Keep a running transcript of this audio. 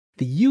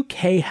the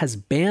UK has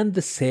banned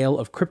the sale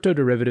of crypto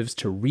derivatives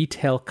to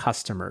retail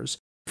customers.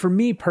 For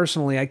me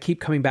personally, I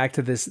keep coming back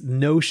to this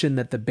notion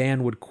that the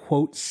ban would,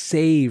 quote,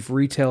 save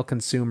retail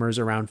consumers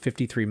around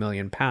 £53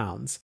 million,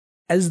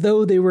 as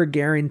though they were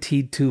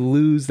guaranteed to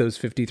lose those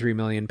 £53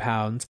 million,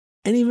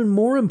 and even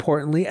more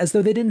importantly, as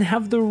though they didn't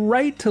have the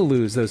right to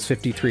lose those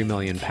 £53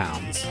 million.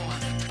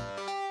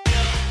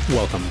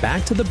 Welcome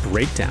back to The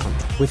Breakdown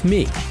with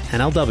me,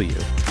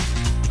 NLW.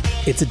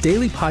 It's a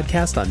daily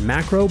podcast on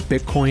macro,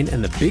 Bitcoin,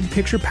 and the big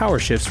picture power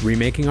shifts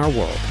remaking our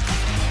world.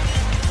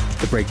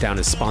 The Breakdown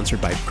is sponsored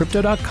by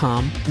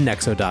Crypto.com,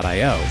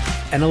 Nexo.io,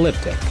 and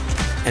Elliptic,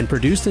 and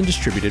produced and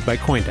distributed by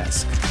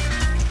CoinDesk.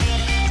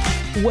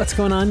 What's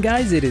going on,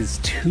 guys? It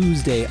is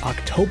Tuesday,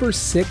 October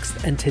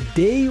 6th, and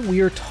today we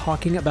are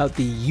talking about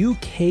the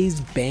UK's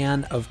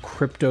ban of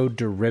crypto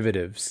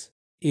derivatives.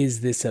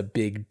 Is this a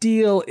big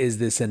deal? Is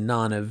this a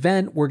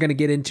non-event? We're going to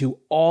get into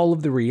all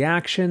of the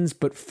reactions,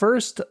 but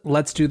first,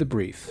 let's do the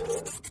brief.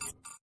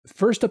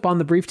 First up on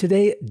the brief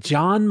today,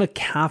 John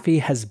McAfee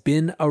has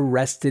been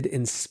arrested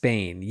in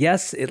Spain.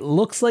 Yes, it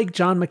looks like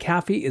John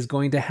McAfee is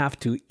going to have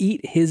to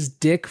eat his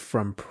dick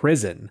from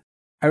prison.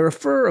 I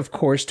refer, of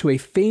course, to a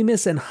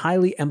famous and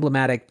highly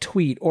emblematic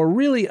tweet, or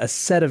really a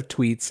set of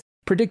tweets,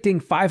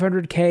 predicting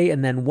 500K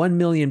and then 1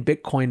 million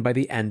Bitcoin by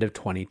the end of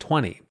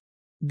 2020.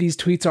 These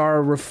tweets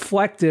are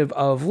reflective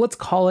of, let's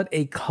call it,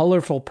 a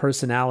colorful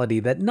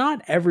personality that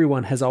not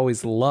everyone has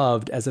always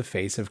loved as a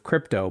face of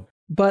crypto.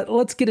 But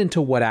let's get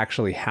into what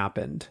actually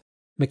happened.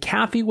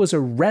 McAfee was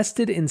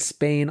arrested in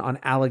Spain on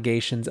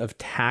allegations of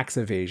tax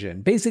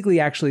evasion. Basically,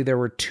 there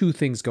were two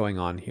things going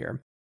on here.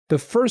 The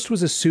first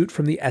was a suit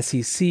from the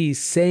SEC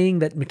saying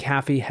that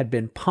McAfee had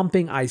been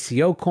pumping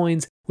ICO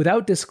coins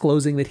without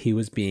disclosing that he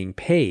was being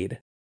paid.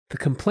 The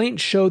complaint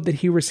showed that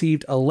he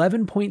received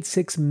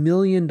 $11.6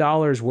 million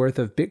worth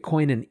of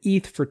Bitcoin and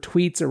ETH for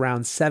tweets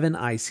around 7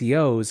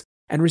 ICOs,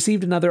 and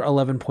received another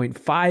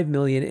 $11.5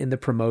 million in the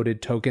promoted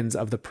tokens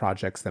of the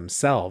projects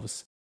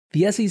themselves.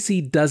 The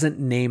SEC doesn't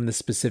name the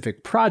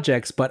specific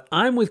projects, but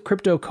I'm with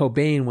Crypto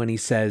Cobain when he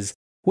says,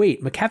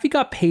 wait, McAfee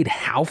got paid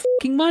how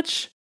fucking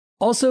much?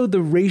 Also,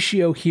 the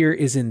ratio here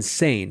is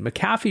insane.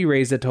 McAfee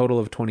raised a total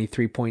of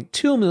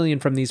 $23.2 million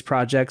from these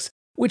projects,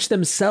 which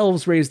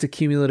themselves raised a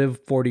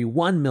cumulative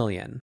 $41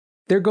 million.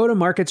 Their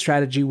go-to-market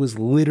strategy was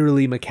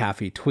literally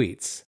McAfee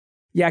tweets.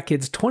 Yeah,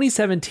 kids,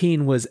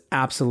 2017 was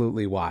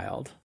absolutely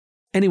wild.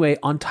 Anyway,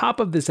 on top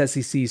of this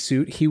SEC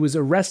suit, he was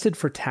arrested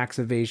for tax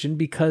evasion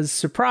because,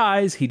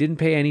 surprise, he didn't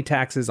pay any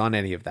taxes on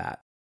any of that.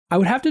 I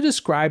would have to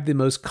describe the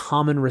most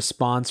common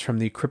response from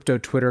the crypto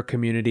Twitter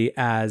community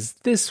as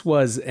this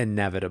was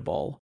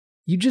inevitable.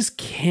 You just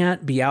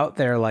can't be out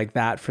there like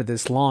that for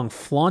this long,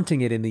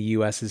 flaunting it in the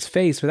US's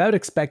face without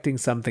expecting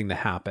something to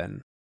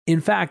happen. In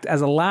fact,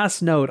 as a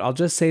last note, I'll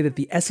just say that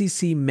the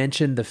SEC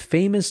mentioned the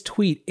famous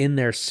tweet in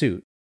their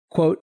suit.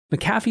 Quote,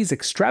 McAfee's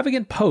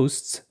extravagant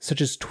posts, such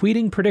as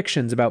tweeting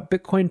predictions about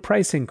Bitcoin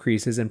price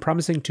increases and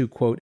promising to,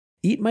 quote,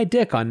 eat my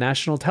dick on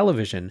national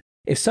television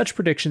if such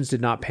predictions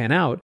did not pan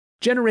out,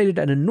 generated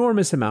an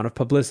enormous amount of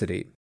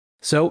publicity.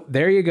 So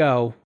there you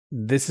go.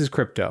 This is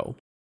crypto.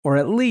 Or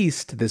at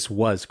least this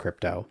was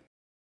crypto.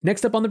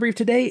 Next up on the brief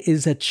today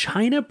is a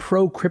China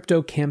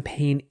pro-crypto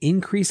campaign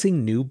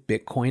increasing new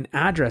Bitcoin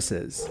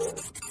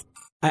addresses.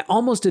 I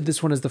almost did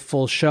this one as the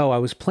full show. I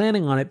was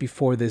planning on it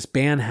before this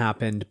ban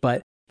happened,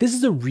 but this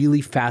is a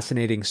really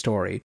fascinating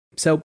story.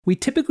 So we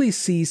typically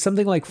see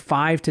something like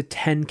 5 to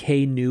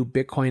 10K new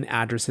Bitcoin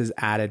addresses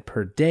added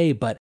per day,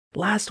 but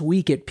last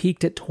week it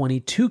peaked at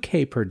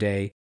 22K per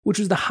day, which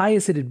was the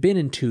highest it had been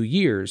in 2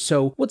 years.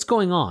 So what's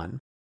going on?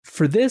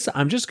 For this,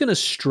 I'm just going to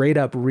straight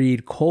up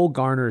read Cole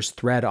Garner's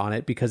thread on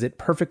it because it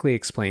perfectly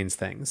explains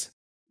things.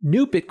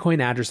 New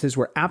Bitcoin addresses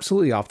were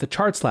absolutely off the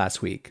charts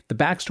last week. The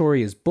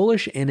backstory is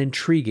bullish and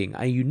intriguing,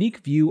 a unique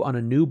view on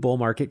a new bull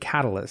market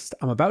catalyst.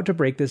 I'm about to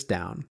break this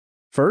down.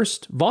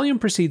 First, volume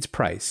precedes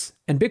price,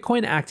 and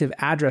Bitcoin active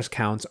address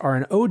counts are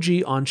an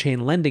OG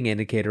on-chain lending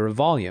indicator of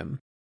volume.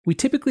 We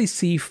typically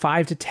see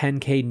 5 to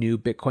 10K new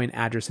Bitcoin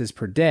addresses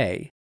per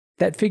day.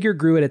 That figure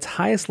grew at its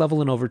highest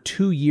level in over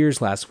 2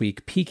 years last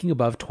week, peaking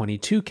above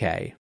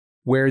 22K.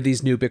 Where are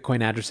these new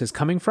Bitcoin addresses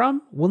coming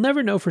from? We'll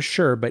never know for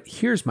sure, but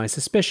here's my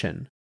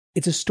suspicion.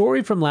 It's a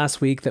story from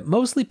last week that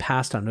mostly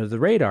passed under the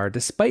radar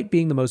despite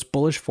being the most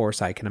bullish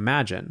force I can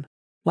imagine.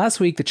 Last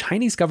week, the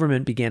Chinese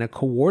government began a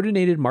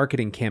coordinated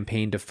marketing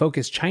campaign to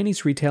focus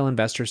Chinese retail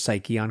investor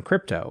psyche on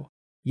crypto.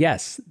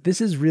 Yes,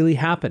 this is really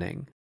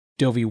happening.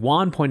 Dovey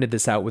Wan pointed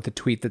this out with a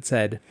tweet that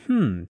said,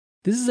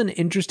 this is an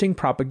interesting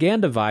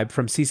propaganda vibe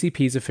from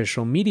CCP's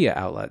official media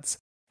outlets.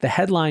 The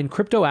headline,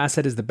 Crypto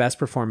Asset is the best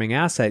performing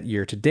asset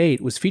year to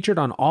date, was featured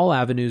on all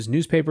avenues,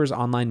 newspapers,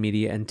 online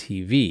media, and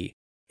TV.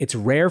 It's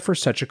rare for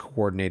such a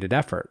coordinated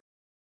effort.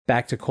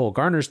 Back to Cole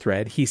Garner's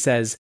thread, he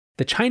says,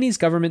 the Chinese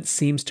government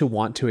seems to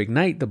want to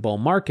ignite the bull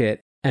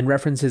market, and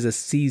references a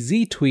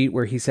CZ tweet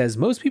where he says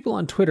most people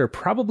on Twitter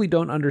probably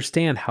don't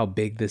understand how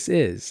big this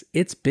is.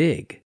 It's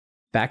big.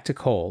 Back to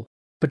Cole.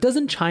 But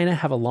doesn't China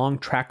have a long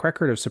track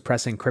record of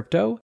suppressing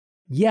crypto?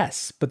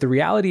 Yes, but the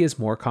reality is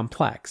more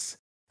complex.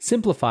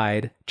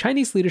 Simplified,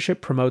 Chinese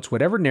leadership promotes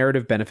whatever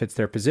narrative benefits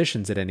their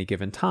positions at any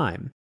given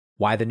time.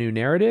 Why the new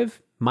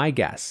narrative? My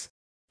guess.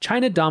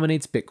 China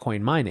dominates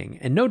Bitcoin mining,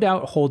 and no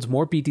doubt holds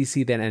more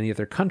BTC than any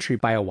other country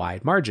by a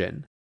wide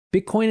margin.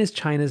 Bitcoin is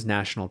China's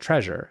national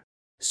treasure.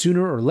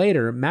 Sooner or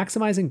later,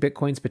 maximizing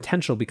Bitcoin's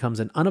potential becomes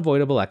an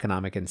unavoidable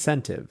economic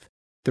incentive.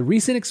 The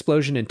recent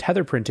explosion in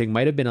tether printing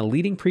might have been a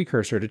leading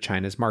precursor to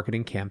China's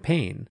marketing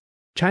campaign.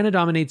 China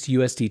dominates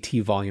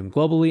USDT volume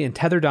globally, and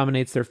Tether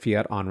dominates their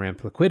fiat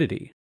on-ramp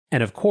liquidity.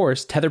 And of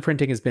course, tether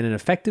printing has been an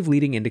effective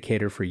leading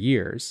indicator for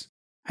years.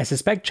 I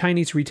suspect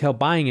Chinese retail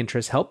buying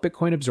interests helped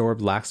Bitcoin absorb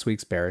last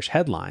week's bearish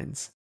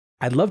headlines.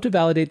 I'd love to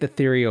validate the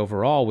theory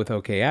overall with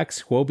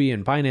OKX, Huobi,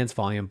 and Binance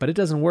volume, but it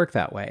doesn't work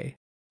that way.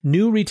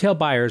 New retail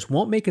buyers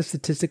won't make a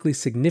statistically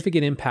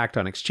significant impact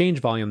on exchange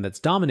volume that's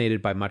dominated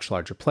by much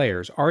larger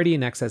players, already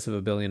in excess of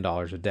 $1 billion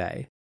a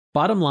day.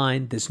 Bottom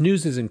line, this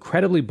news is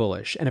incredibly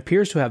bullish and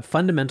appears to have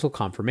fundamental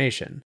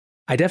confirmation.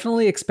 I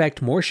definitely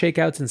expect more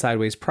shakeouts and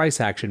sideways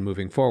price action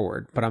moving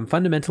forward, but I'm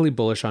fundamentally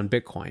bullish on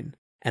Bitcoin,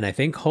 and I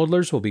think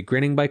hodlers will be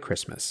grinning by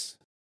Christmas.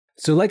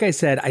 So like I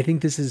said, I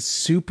think this is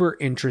super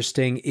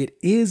interesting. It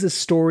is a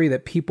story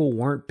that people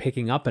weren't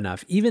picking up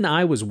enough. Even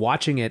I was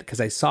watching it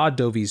because I saw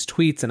Dovi's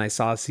tweets and I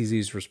saw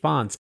CZ's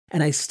response,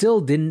 and I still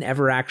didn't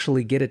ever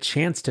actually get a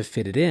chance to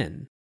fit it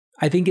in.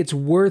 I think it's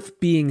worth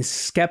being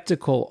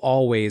skeptical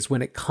always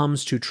when it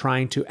comes to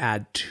trying to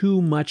add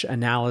too much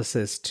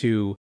analysis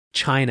to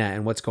China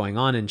and what's going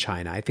on in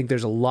China. I think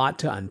there's a lot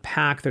to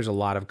unpack. There's a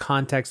lot of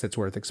context that's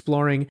worth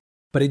exploring,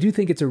 but I do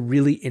think it's a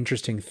really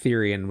interesting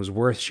theory and was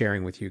worth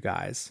sharing with you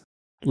guys.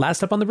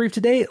 Last up on the brief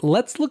today,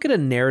 let's look at a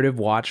narrative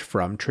watch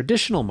from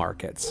traditional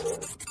markets.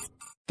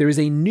 There is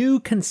a new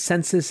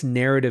consensus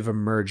narrative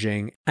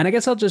emerging, and I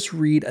guess I'll just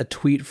read a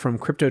tweet from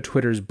Crypto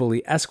Twitter's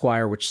Bully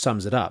Esquire, which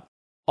sums it up.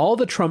 All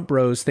the Trump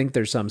bros think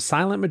there's some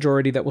silent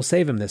majority that will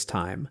save him this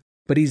time,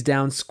 but he's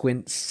down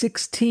squint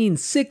 16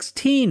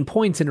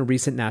 points in a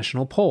recent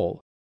national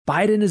poll.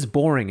 Biden is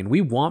boring, and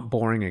we want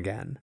boring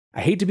again.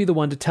 I hate to be the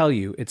one to tell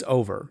you, it's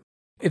over.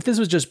 If this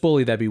was just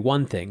Bully, that'd be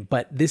one thing,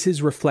 but this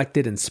is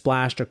reflected and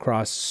splashed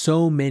across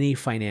so many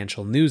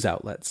financial news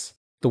outlets.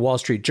 The Wall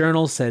Street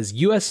Journal says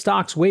U.S.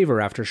 stocks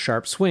waver after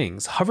sharp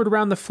swings, hovered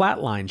around the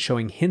flat line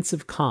showing hints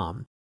of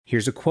calm.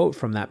 Here's a quote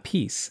from that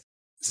piece.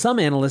 Some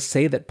analysts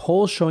say that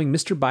polls showing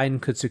Mr.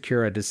 Biden could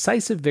secure a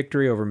decisive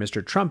victory over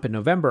Mr. Trump in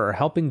November are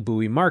helping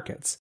buoy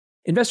markets.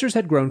 Investors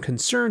had grown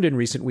concerned in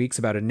recent weeks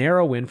about a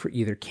narrow win for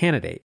either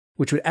candidate,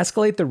 which would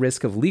escalate the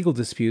risk of legal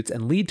disputes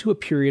and lead to a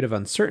period of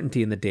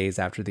uncertainty in the days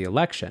after the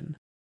election.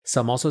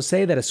 Some also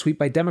say that a sweep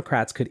by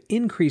Democrats could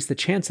increase the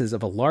chances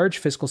of a large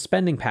fiscal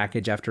spending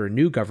package after a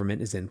new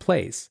government is in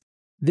place.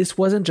 This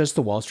wasn't just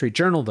the Wall Street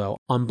Journal, though.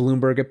 On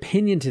Bloomberg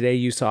Opinion today,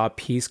 you saw a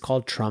piece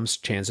called Trump's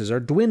Chances Are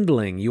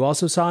Dwindling. You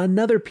also saw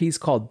another piece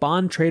called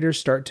Bond Traders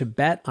Start to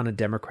Bet on a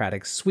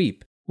Democratic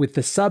Sweep. With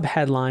the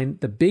sub-headline,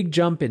 the big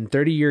jump in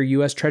 30-year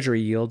U.S.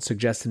 Treasury yield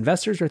suggests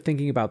investors are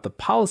thinking about the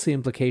policy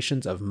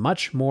implications of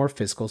much more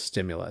fiscal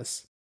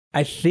stimulus.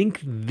 I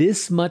think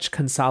this much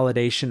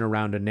consolidation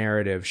around a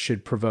narrative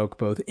should provoke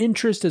both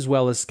interest as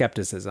well as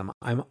skepticism.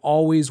 I'm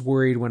always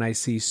worried when I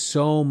see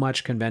so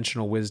much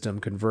conventional wisdom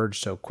converge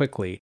so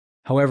quickly.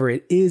 However,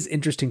 it is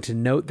interesting to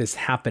note this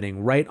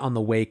happening right on the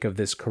wake of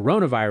this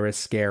coronavirus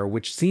scare,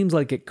 which seems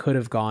like it could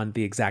have gone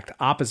the exact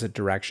opposite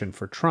direction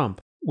for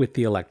Trump with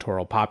the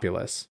electoral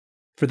populace.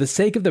 For the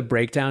sake of the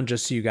breakdown,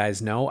 just so you guys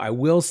know, I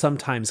will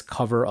sometimes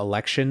cover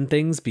election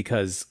things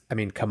because,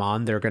 come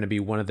on, they're going to be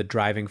one of the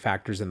driving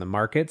factors in the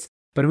markets.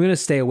 But I'm going to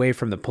stay away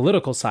from the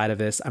political side of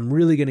this. I'm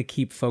really going to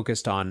keep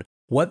focused on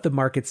what the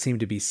markets seem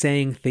to be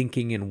saying,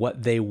 thinking, and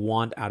what they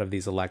want out of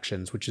these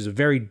elections, which is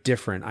very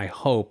different, I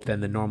hope,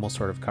 than the normal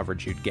sort of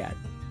coverage you'd get.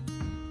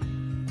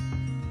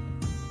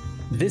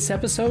 This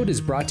episode is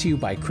brought to you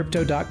by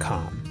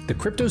Crypto.com. The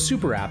crypto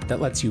super app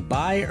that lets you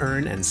buy,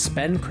 earn, and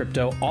spend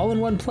crypto all in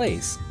one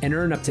place and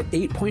earn up to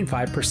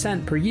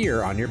 8.5% per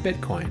year on your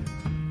Bitcoin.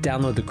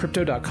 Download the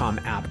Crypto.com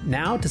app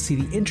now to see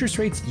the interest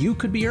rates you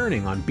could be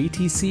earning on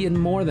BTC and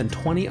more than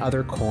 20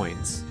 other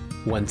coins.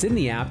 Once in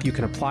the app, you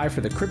can apply for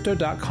the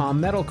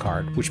Crypto.com Metal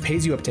Card, which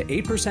pays you up to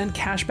 8%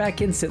 cash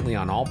back instantly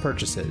on all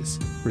purchases.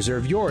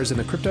 Reserve yours in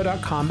the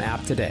Crypto.com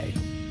app today.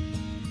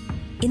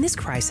 In this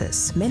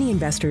crisis, many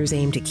investors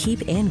aim to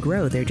keep and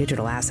grow their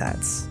digital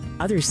assets.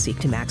 Others seek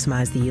to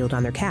maximize the yield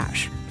on their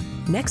cash.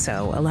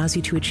 Nexo allows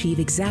you to achieve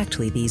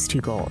exactly these two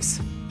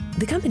goals.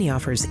 The company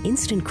offers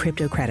instant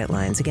crypto credit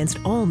lines against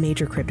all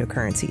major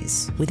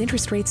cryptocurrencies, with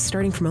interest rates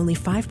starting from only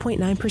 5.9%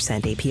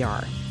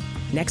 APR.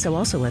 Nexo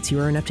also lets you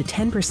earn up to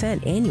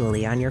 10%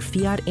 annually on your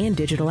fiat and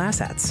digital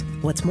assets.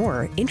 What's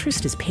more,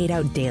 interest is paid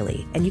out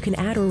daily, and you can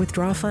add or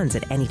withdraw funds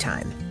at any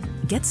time.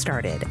 Get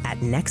started at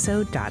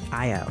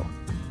nexo.io.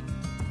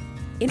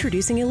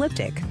 Introducing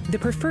Elliptic, the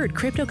preferred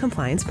crypto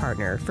compliance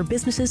partner for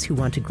businesses who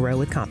want to grow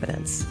with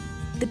confidence.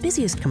 The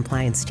busiest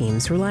compliance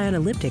teams rely on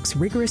Elliptic's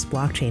rigorous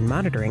blockchain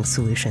monitoring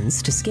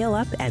solutions to scale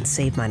up and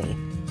save money.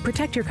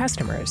 Protect your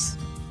customers,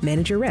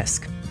 manage your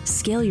risk,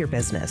 scale your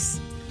business.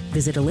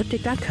 Visit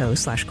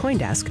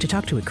elliptic.co/Coindesk to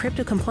talk to a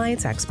crypto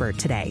compliance expert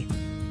today.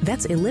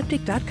 That's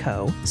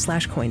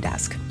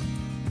elliptic.co/Coindesk.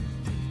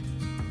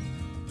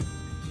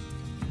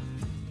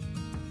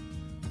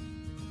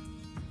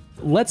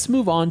 Let's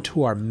move on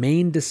to our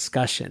main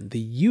discussion. The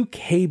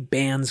UK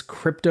bans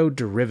crypto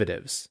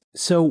derivatives.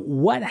 So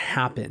what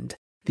happened?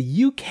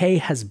 The UK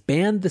has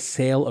banned the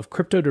sale of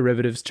crypto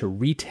derivatives to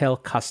retail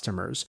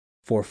customers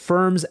for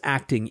firms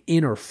acting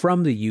in or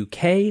from the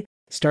UK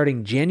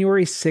starting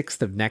January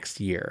 6th of next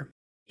year.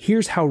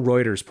 Here's how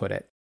Reuters put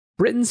it.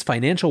 Britain's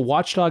financial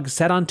watchdog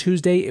said on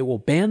Tuesday it will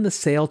ban the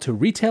sale to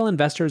retail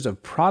investors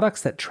of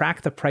products that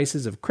track the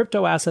prices of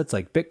crypto assets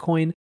like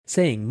Bitcoin,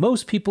 saying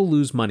most people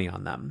lose money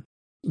on them.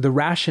 The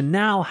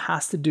rationale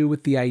has to do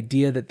with the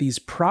idea that these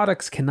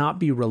products cannot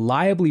be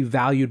reliably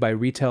valued by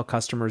retail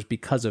customers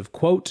because of,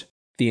 quote,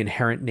 the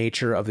inherent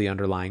nature of the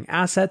underlying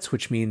assets,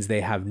 which means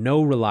they have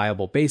no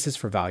reliable basis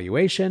for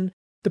valuation,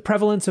 the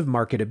prevalence of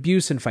market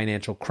abuse and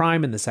financial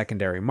crime in the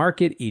secondary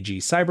market, e.g.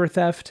 cyber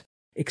theft,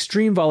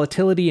 extreme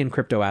volatility in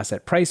crypto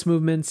asset price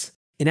movements,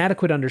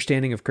 inadequate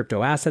understanding of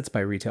crypto assets by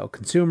retail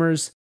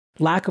consumers,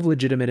 lack of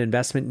legitimate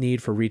investment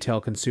need for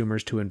retail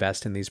consumers to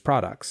invest in these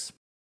products.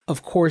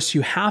 Of course,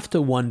 you have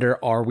to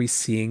wonder, are we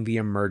seeing the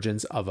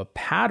emergence of a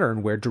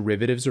pattern where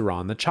derivatives are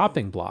on the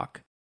chopping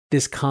block?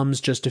 This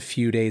comes just a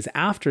few days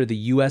after the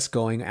US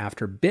going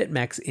after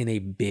BitMEX in a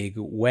big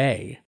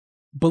way.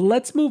 But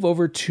let's move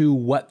over to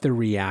what the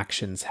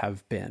reactions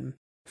have been.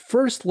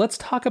 First, let's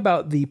talk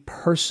about the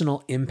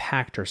personal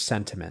impact or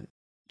sentiment.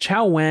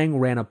 Chao Wang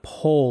ran a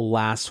poll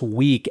last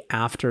week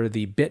after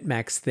the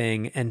BitMEX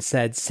thing and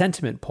said,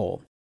 sentiment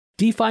poll.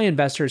 DeFi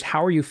investors,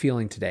 how are you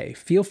feeling today?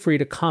 Feel free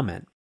to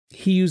comment.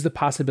 He used the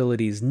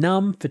possibilities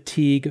numb,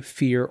 fatigue,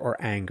 fear, or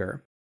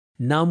anger.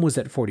 Numb was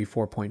at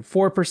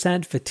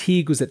 44.4%,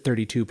 fatigue was at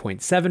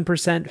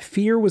 32.7%,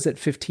 fear was at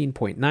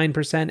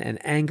 15.9%,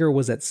 and anger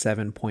was at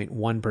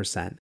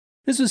 7.1%.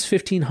 This was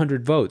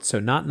 1,500 votes, so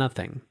not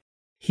nothing.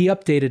 He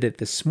updated it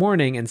this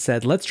morning and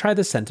said, let's try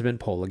the sentiment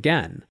poll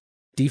again.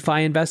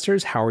 DeFi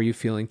investors, how are you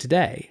feeling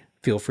today?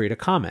 Feel free to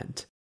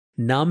comment.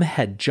 Numb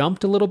had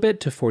jumped a little bit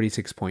to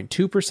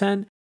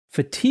 46.2%.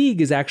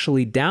 Fatigue is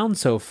actually down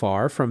so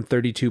far from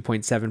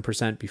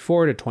 32.7%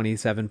 before to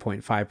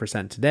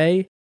 27.5%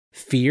 today.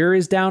 Fear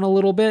is down a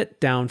little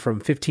bit, down from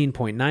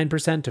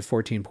 15.9% to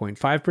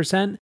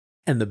 14.5%.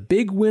 And the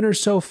big winner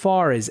so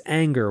far is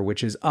anger,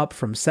 which is up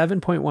from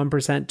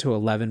 7.1% to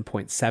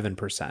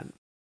 11.7%.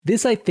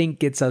 This, I think,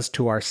 gets us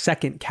to our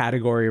second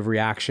category of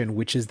reaction,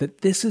 which is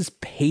that this is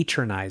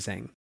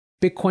patronizing.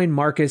 Bitcoin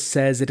Marcus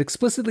says it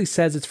explicitly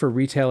says it's for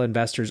retail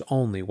investors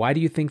only. Why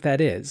do you think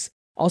that is?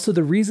 Also,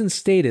 the reasons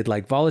stated,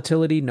 like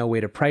volatility, no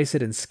way to price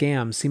it, and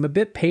scams, seem a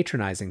bit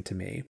patronizing to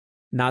me.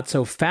 Not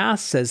So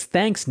Fast says,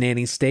 thanks,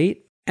 Nanny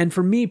State. And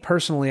for me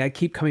personally, I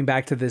keep coming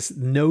back to this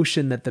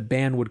notion that the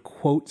ban would,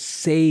 quote,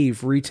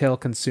 save retail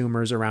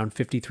consumers around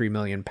 £53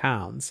 million,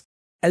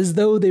 as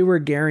though they were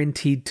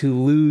guaranteed to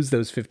lose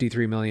those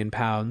 £53 million,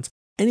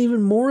 and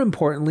even more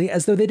importantly,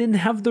 as though they didn't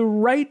have the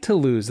right to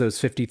lose those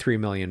 £53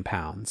 million.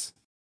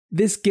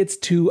 This gets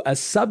to a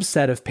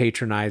subset of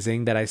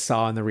patronizing that I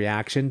saw in the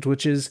reactions,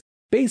 which is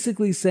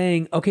basically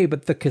saying, okay,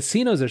 but the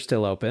casinos are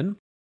still open.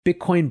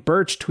 Bitcoin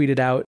Birch tweeted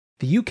out,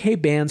 the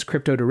UK bans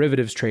crypto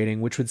derivatives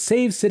trading, which would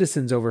save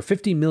citizens over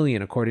 50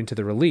 million according to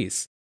the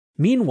release.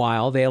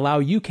 Meanwhile, they allow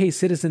UK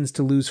citizens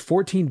to lose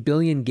 14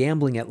 billion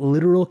gambling at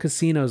literal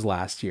casinos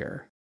last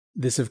year.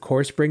 This, of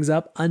course, brings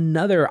up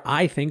another,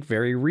 I think,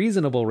 very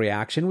reasonable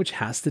reaction, which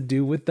has to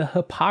do with the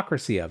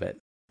hypocrisy of it.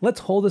 Let's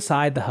hold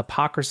aside the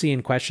hypocrisy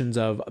and questions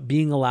of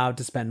being allowed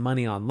to spend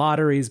money on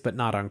lotteries but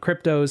not on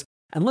cryptos,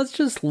 and let's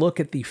just look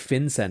at the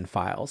FinCEN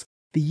files.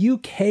 The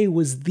UK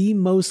was the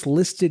most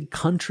listed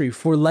country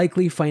for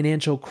likely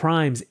financial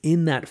crimes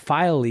in that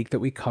file leak that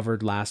we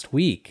covered last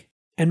week.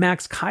 And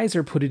Max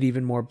Kaiser put it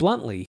even more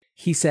bluntly.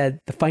 He said,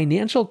 the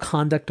Financial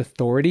Conduct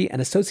Authority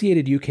and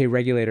associated UK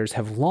regulators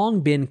have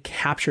long been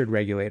captured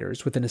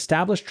regulators with an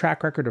established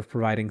track record of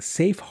providing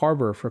safe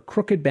harbor for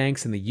crooked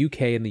banks in the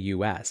UK and the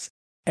US.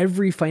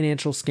 Every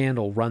financial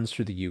scandal runs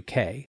through the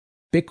UK.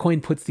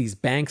 Bitcoin puts these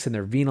banks and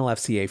their venal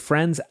FCA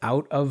friends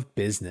out of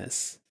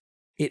business.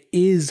 It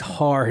is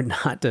hard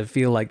not to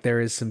feel like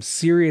there is some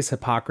serious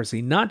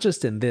hypocrisy, not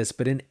just in this,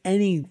 but in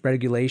any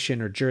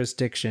regulation or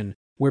jurisdiction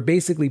where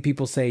basically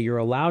people say you're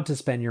allowed to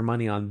spend your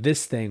money on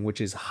this thing,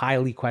 which is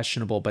highly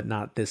questionable, but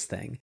not this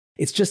thing.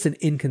 It's just an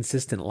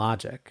inconsistent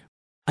logic.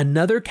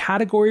 Another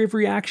category of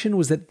reaction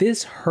was that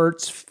this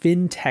hurts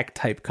fintech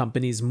type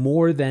companies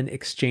more than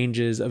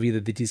exchanges of either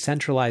the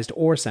decentralized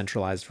or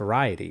centralized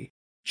variety.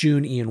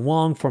 June Ian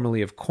Wong,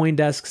 formerly of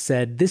CoinDesk,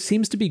 said, this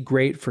seems to be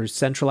great for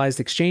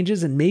centralized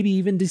exchanges and maybe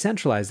even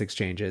decentralized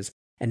exchanges,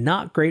 and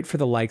not great for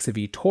the likes of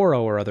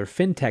eToro or other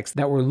fintechs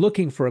that were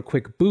looking for a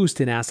quick boost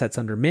in assets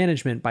under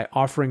management by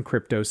offering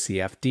crypto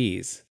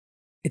CFDs.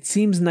 It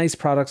seems nice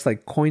products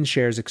like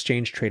CoinShares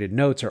exchange-traded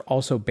notes are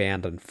also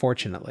banned,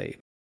 unfortunately.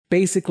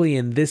 Basically,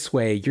 in this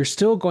way, you're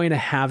still going to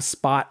have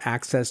spot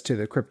access to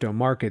the crypto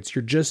markets.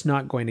 You're just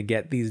not going to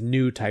get these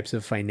new types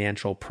of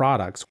financial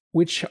products,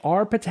 which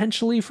are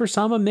potentially for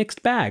some a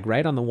mixed bag,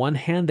 right? On the one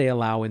hand, they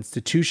allow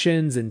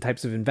institutions and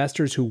types of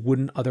investors who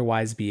wouldn't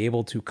otherwise be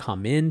able to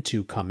come in.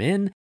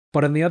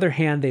 But on the other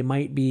hand, they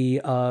might be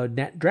a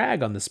net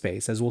drag on the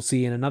space, as we'll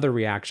see in another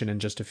reaction in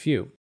just a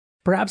few.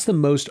 Perhaps the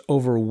most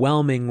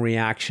overwhelming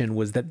reaction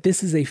was that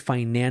this is a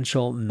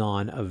financial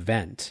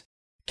non-event.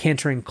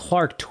 Cantor &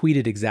 Clark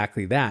tweeted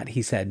exactly that.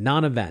 He said,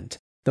 non-event.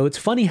 Though it's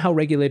funny how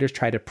regulators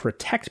try to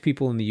protect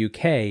people in the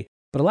UK,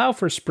 but allow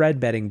for spread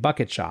betting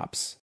bucket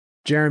shops.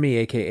 Jeremy,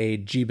 aka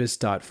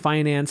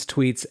Jeebus.finance,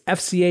 tweets,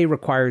 FCA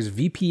requires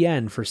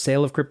VPN for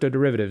sale of crypto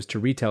derivatives to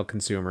retail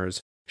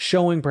consumers,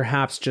 showing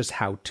perhaps just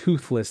how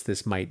toothless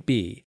this might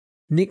be.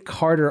 Nick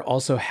Carter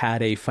also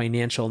had a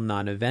financial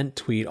non-event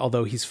tweet,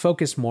 although he's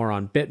focused more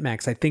on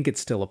BitMEX, I think it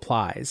still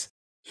applies.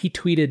 He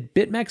tweeted,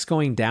 BitMEX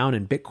going down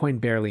and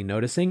Bitcoin barely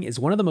noticing is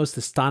one of the most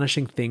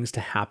astonishing things to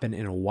happen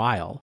in a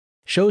while.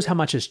 Shows how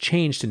much has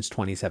changed since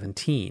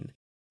 2017.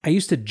 I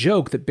used to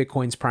joke that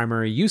Bitcoin's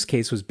primary use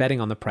case was betting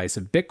on the price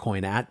of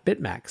Bitcoin at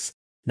BitMEX.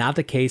 Not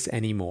the case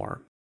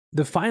anymore.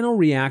 The final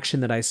reaction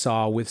that I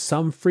saw with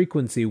some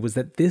frequency was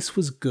that this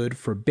was good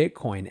for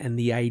Bitcoin, and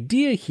the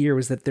idea here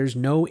was that there's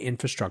no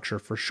infrastructure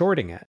for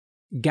shorting it.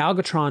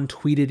 Galgatron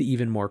tweeted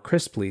even more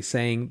crisply,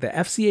 saying, the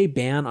FCA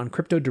ban on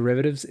crypto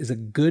derivatives is a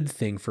good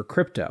thing for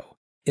crypto.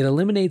 It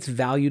eliminates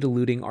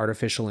value-diluting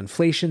artificial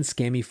inflation,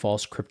 scammy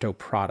false crypto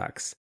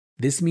products.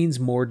 This means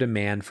more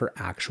demand for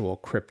actual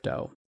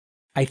crypto.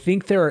 I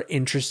think there are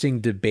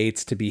interesting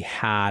debates to be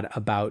had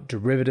about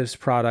derivatives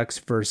products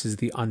versus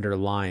the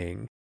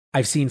underlying.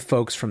 I've seen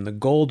folks from the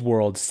gold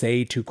world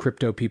say to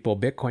crypto people,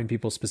 Bitcoin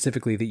people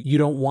specifically, that you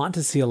don't want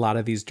to see a lot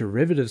of these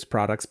derivatives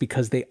products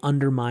because they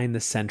undermine the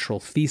central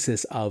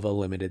thesis of a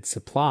limited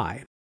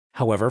supply.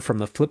 However, from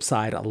the flip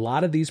side, a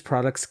lot of these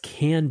products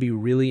can be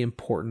really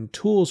important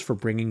tools for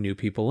bringing new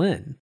people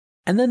in.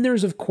 And then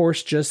there's, of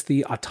course, just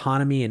the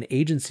autonomy and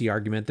agency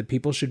argument that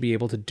people should be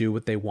able to do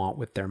what they want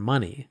with their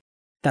money.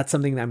 That's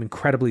something that I'm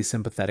incredibly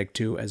sympathetic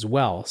to as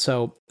well.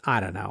 So, I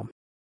don't know.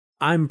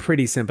 I'm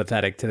pretty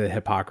sympathetic to the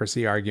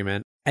hypocrisy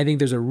argument. I think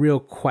there's a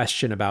real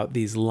question about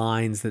these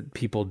lines that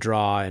people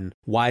draw and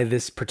why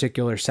this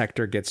particular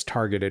sector gets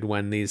targeted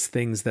when these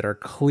things that are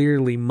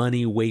clearly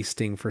money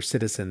wasting for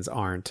citizens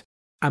aren't.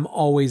 I'm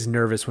always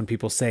nervous when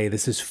people say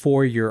this is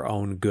for your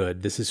own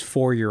good, this is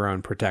for your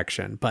own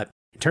protection. But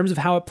in terms of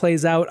how it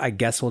plays out, I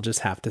guess we'll just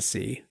have to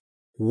see.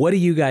 What do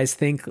you guys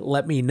think?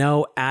 Let me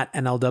know at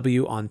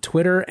NLW on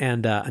Twitter.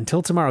 And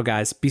until tomorrow,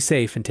 guys, be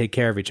safe and take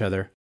care of each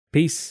other.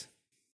 Peace.